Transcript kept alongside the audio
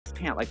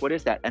pant. Like, what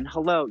is that? And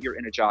hello, you're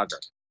in a jogger.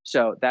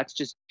 So that's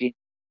just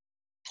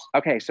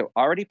okay. So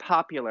already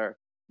popular.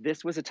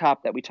 This was a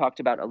top that we talked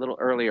about a little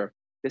earlier.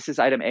 This is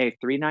item A,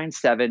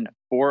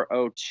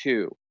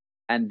 397402.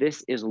 And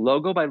this is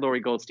logo by Lori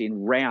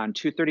Goldstein, rayon,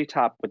 230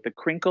 top with the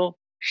crinkle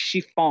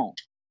chiffon.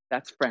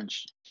 That's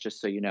French,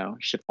 just so you know,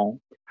 chiffon.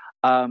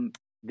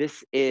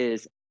 This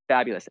is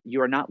fabulous.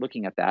 You are not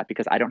looking at that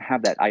because I don't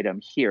have that item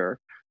here.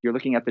 You're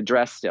looking at the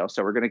dress still.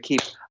 So we're going to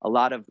keep a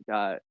lot of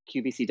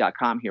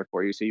QVC.com here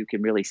for you so you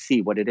can really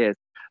see what it is.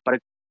 But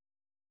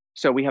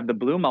so we have the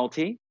blue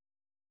multi,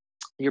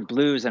 your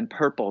blues and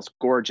purples,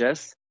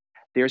 gorgeous.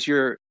 There's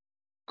your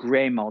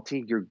gray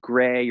multi, your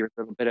gray, your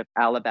little bit of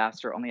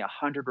alabaster, only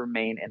 100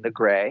 remain in the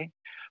gray.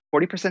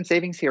 40%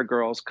 savings here,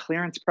 girls,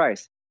 clearance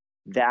price.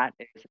 That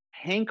is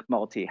pink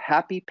multi,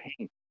 happy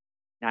pink,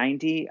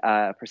 90%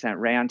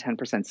 rayon,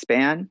 10%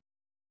 span,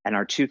 and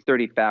our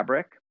 230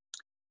 fabric.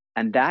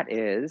 And that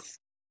is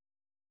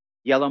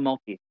yellow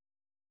multi,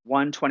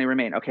 120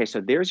 remain. Okay,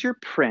 so there's your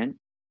print.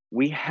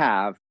 We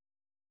have,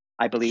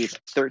 I believe,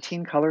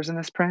 13 colors in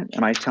this print.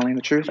 Am I telling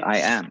the truth? I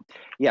am.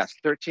 Yes,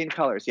 13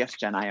 colors. Yes,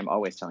 Jen, I am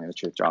always telling the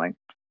truth, darling.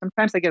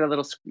 Sometimes I get a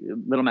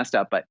little messed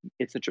up, but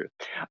it's the truth.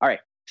 All right,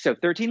 so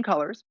 13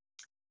 colors,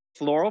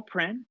 floral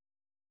print,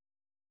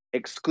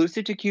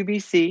 exclusive to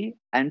QVC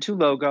and to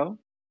logo.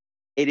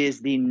 It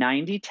is the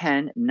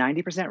 90-10,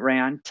 90%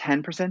 rayon,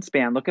 10%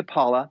 span. Look at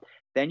Paula.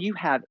 Then you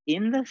have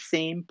in the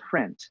same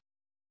print,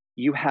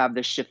 you have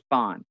the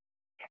chiffon.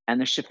 And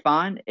the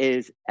chiffon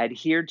is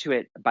adhered to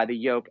it by the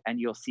yoke, and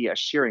you'll see a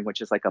shirring, which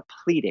is like a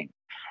pleating.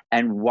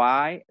 And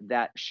why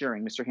that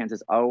shirring? Mr. Hands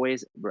is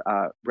always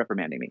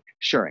reprimanding me.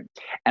 Shirring.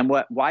 And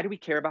why do we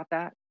care about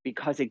that?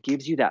 Because it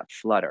gives you that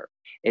flutter.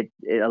 It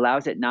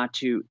allows it not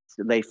to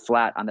lay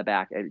flat on the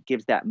back. It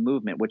gives that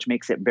movement, which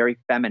makes it very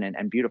feminine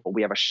and beautiful.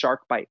 We have a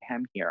shark bite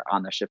hem here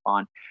on the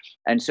chiffon.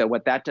 And so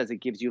what that does,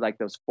 it gives you like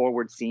those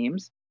forward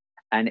seams,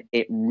 and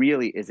it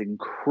really is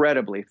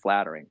incredibly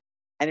flattering.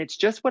 And it's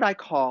just what I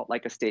call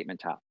like a statement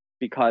top,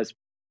 because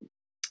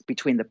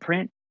between the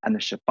print and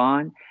the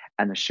chiffon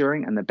and the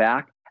shirring and the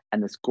back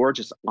and this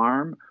gorgeous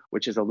arm,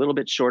 which is a little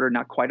bit shorter,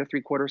 not quite a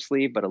 3/4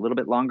 sleeve, but a little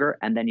bit longer,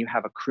 and then you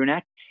have a crew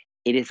neck,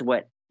 it is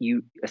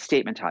a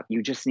statement top.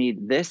 You just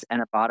need this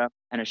and a bottom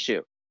and a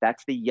shoe.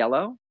 That's the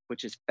yellow,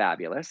 which is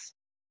fabulous.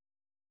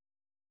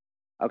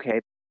 Okay.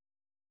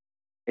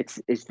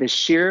 It's the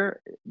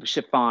sheer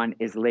chiffon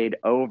is laid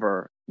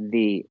over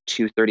the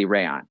 230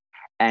 rayon,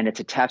 and it's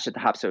attached at the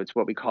top. So it's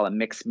what we call a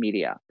mixed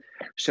media.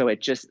 So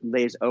it just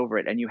lays over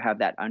it, and you have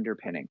that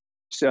underpinning.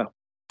 So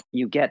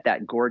you get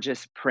that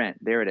gorgeous print.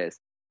 There it is.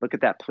 Look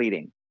at that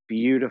pleating.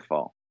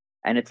 Beautiful.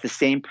 And it's the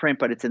same print,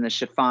 but it's in the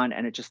chiffon,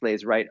 and it just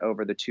lays right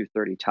over the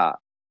 230 top.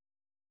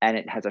 And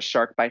it has a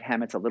shark bite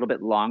hem. It's a little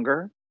bit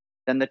longer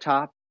than the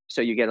top.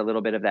 So you get a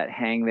little bit of that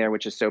hang there,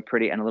 which is so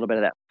pretty, and a little bit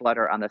of that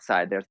flutter on the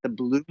side. There's the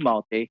blue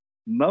multi,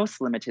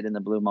 most limited in the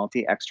blue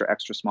multi, extra,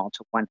 extra small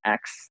to 1X.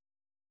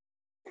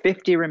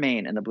 50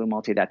 remain in the blue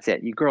multi. That's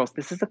it. You girls,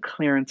 this is a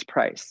clearance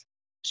price.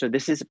 So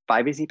this is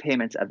 5 easy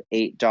payments of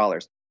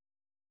 $8.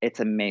 It's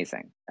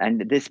amazing.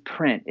 And this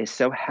print is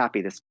so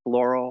happy, this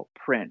floral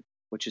print,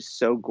 which is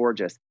so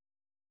gorgeous.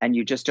 And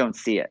you just don't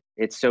see it.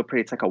 It's so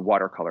pretty. It's like a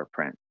watercolor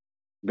print.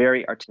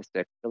 Very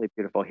artistic, really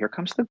beautiful. Here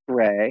comes the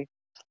gray.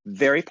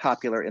 Very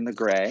popular in the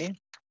gray.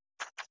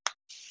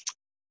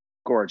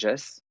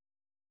 Gorgeous.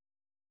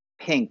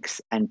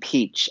 Pinks and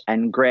peach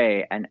and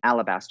gray and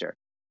alabaster.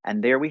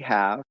 And there we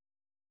have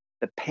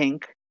the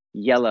pink,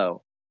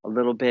 yellow, a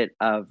little bit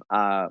of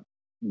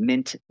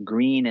mint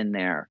green in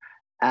there,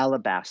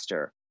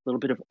 alabaster, a little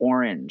bit of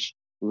orange,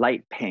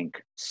 light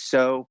pink.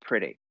 So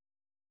pretty.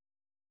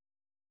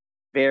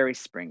 Very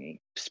springy.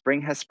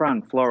 Spring has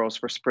sprung. Florals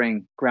for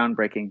spring.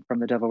 Groundbreaking from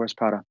the Devil Wears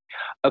Prada.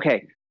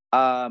 Okay.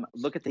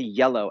 Look at the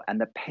yellow and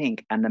the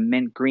pink and the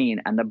mint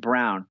green and the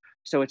brown.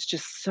 So it's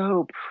just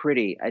so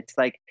pretty. It's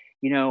like,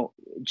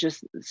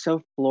 just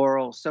so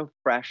floral, so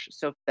fresh,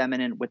 so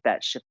feminine with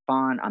that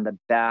chiffon on the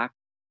back.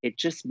 It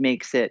just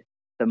makes it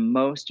the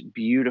most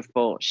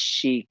beautiful,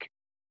 chic,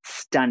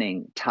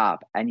 stunning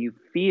top. And you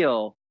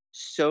feel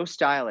so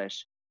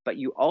stylish, but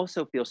you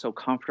also feel so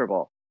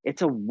comfortable.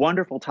 It's a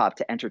wonderful top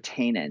to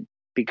entertain in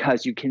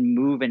because you can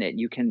move in it.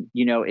 You can,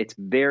 it's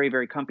very,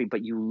 very comfy,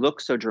 but you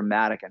look so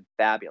dramatic and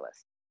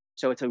fabulous.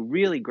 So it's a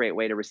really great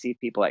way to receive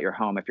people at your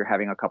home if you're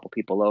having a couple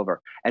people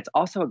over. It's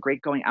also a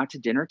great going out to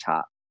dinner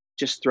top.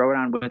 Just throw it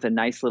on with a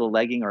nice little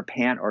legging or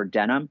pant or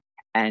denim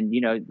and,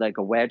 like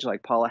a wedge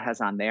like Paula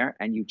has on there,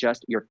 and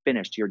you're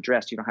finished, you're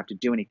dressed, you don't have to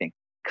do anything.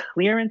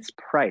 Clearance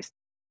price,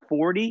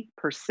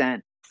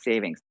 40%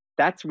 savings.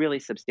 That's really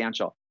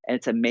substantial. And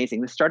it's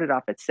amazing. This started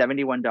off at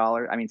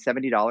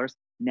 $70.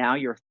 Now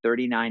you're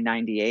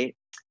 $39.98.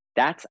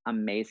 That's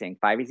amazing.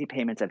 5 easy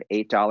payments of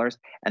 $8.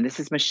 And this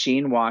is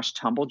machine wash,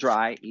 tumble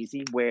dry,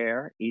 easy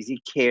wear,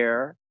 easy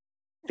care,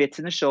 fits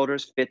in the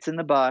shoulders, fits in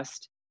the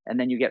bust. And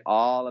then you get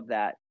all of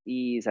that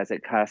ease as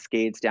it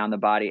cascades down the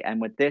body.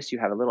 And with this, you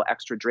have a little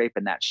extra drape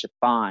in that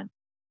chiffon.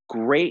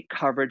 Great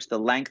coverage. The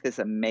length is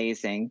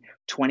amazing.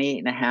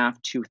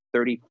 28.5 to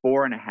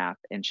 34.5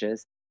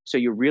 inches. So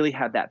you really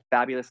have that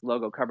fabulous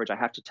logo coverage. I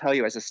have to tell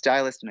you, as a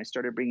stylist, and I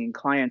started bringing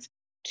clients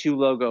to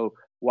logo,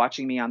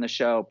 watching me on the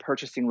show,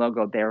 purchasing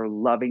logo, they're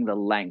loving the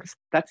lengths.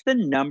 That's the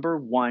number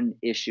one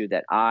issue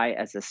that I,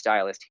 as a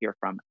stylist, hear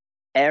from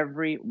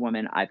every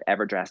woman I've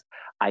ever dressed.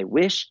 I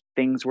wish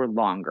things were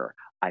longer.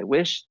 I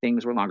wish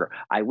things were longer.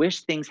 I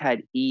wish things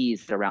had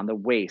ease around the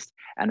waist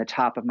and the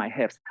top of my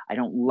hips. I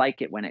don't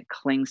like it when it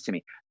clings to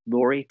me.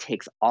 Lori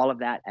takes all of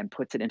that and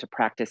puts it into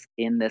practice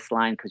in this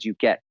line because you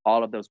get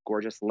all of those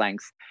gorgeous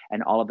lengths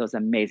and all of those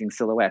amazing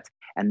silhouettes.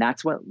 And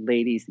that's what,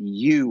 ladies,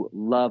 you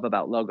love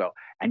about logo.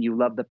 And you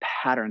love the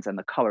patterns and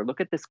the color. Look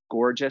at this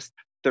gorgeous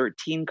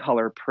 13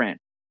 color print.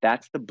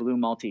 That's the blue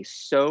multi.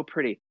 So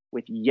pretty,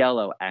 with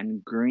yellow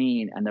and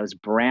green and those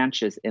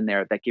branches in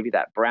there that give you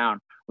that brown,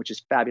 which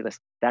is fabulous.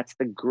 That's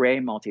the gray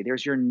multi.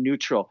 There's your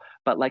neutral,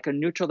 but like a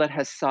neutral that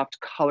has soft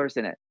colors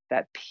in it,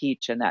 that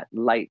peach and that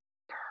light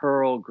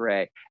pearl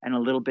gray and a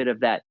little bit of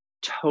that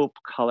taupe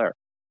color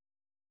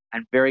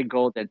and very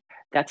golden.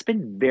 That's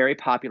been very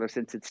popular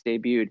since it's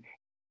debuted.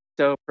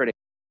 So pretty.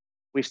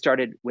 We've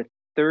started with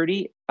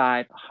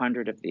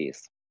 3,500 of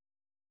these.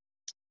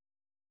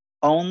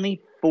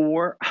 Only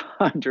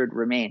 400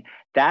 remain.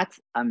 That's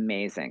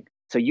amazing.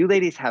 So you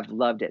ladies have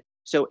loved it.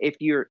 So if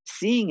you're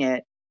seeing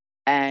it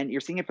and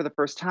you're seeing it for the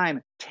first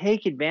time,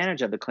 take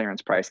advantage of the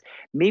clearance price.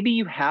 Maybe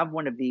you have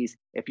one of these.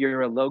 If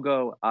you're a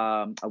logo,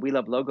 a We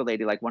Love Logo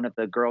lady, like one of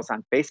the girls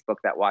on Facebook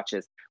that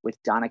watches with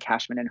Donna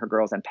Cashman and her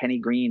girls and Penny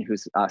Green,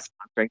 who's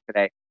sponsoring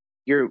today,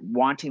 you're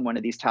wanting one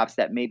of these tops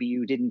that maybe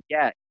you didn't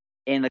get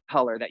in the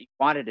color that you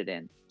wanted it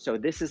in. So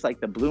this is like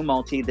the blue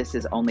multi. This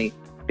is only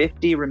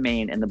 50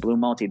 remain in the blue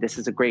multi. This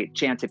is a great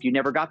chance. If you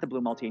never got the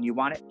blue multi and you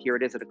want it, here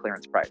it is at a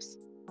clearance price.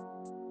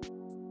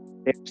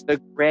 There's the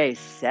gray,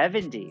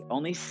 70.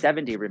 Only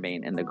 70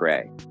 remain in the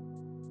gray.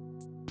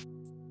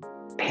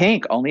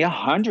 Pink, only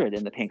 100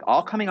 in the pink.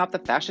 All coming off the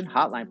fashion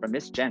hotline from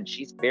Miss Jen.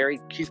 She's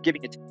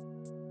giving it to me.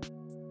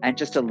 And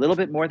just a little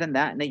bit more than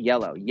that in the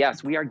yellow.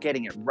 Yes, we are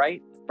getting it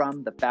right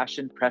from the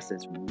fashion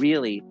presses.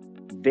 Really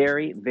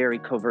very, very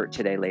covert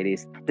today,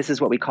 ladies. This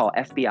is what we call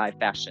FBI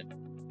fashion.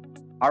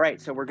 All right,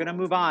 so we're going to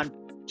move on.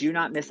 Do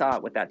not miss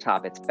out with that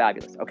top. It's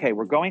fabulous. Okay,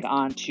 we're going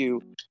on to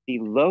the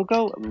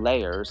logo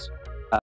layers